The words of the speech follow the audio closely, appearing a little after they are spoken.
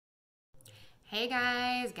Hey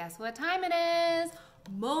guys, guess what time it is?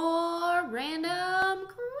 More random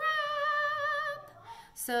crap!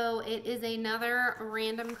 So it is another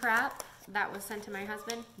random crap that was sent to my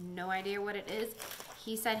husband. No idea what it is.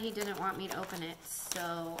 He said he didn't want me to open it,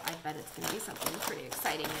 so I bet it's going to be something pretty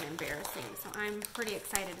exciting and embarrassing. So I'm pretty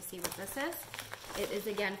excited to see what this is. It is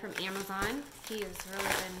again from Amazon. He has really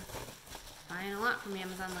been buying a lot from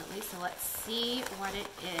Amazon lately, so let's see what it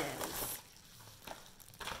is.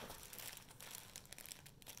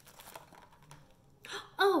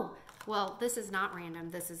 Oh, well, this is not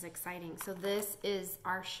random. This is exciting. So this is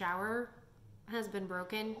our shower has been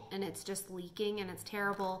broken and it's just leaking and it's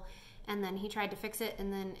terrible. And then he tried to fix it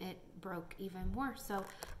and then it broke even more. So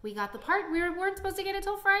we got the part. We weren't supposed to get it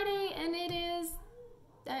till Friday and it is,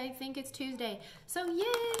 I think it's Tuesday. So yay,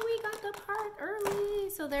 we got the part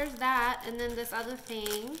early. So there's that. And then this other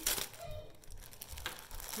thing.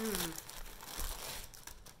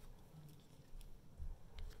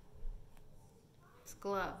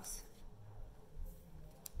 Gloves.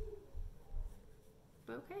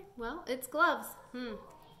 Okay, well, it's gloves.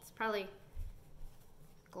 It's probably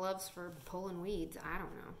gloves for pulling weeds. I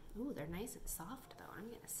don't know. Ooh, they're nice and soft, though. I'm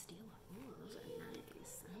going to steal them. Ooh, those are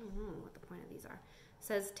nice. I don't know what the point of these are. It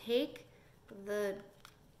says, take the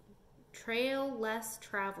trail less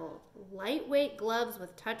traveled. Lightweight gloves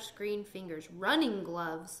with touchscreen fingers. Running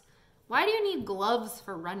gloves. Why do you need gloves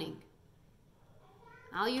for running?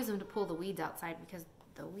 I'll use them to pull the weeds outside because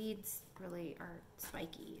the weeds really are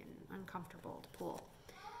spiky and uncomfortable to pull.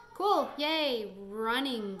 Cool, yay,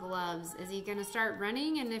 running gloves. Is he gonna start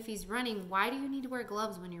running? And if he's running, why do you need to wear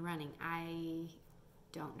gloves when you're running? I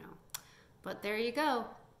don't know. But there you go.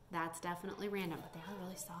 That's definitely random, but they are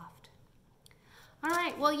really soft. All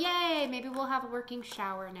right, well, yay, maybe we'll have a working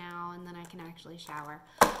shower now and then I can actually shower.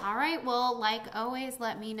 All right, well, like always,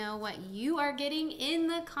 let me know what you are getting in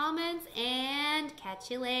the comments and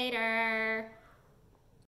catch you later.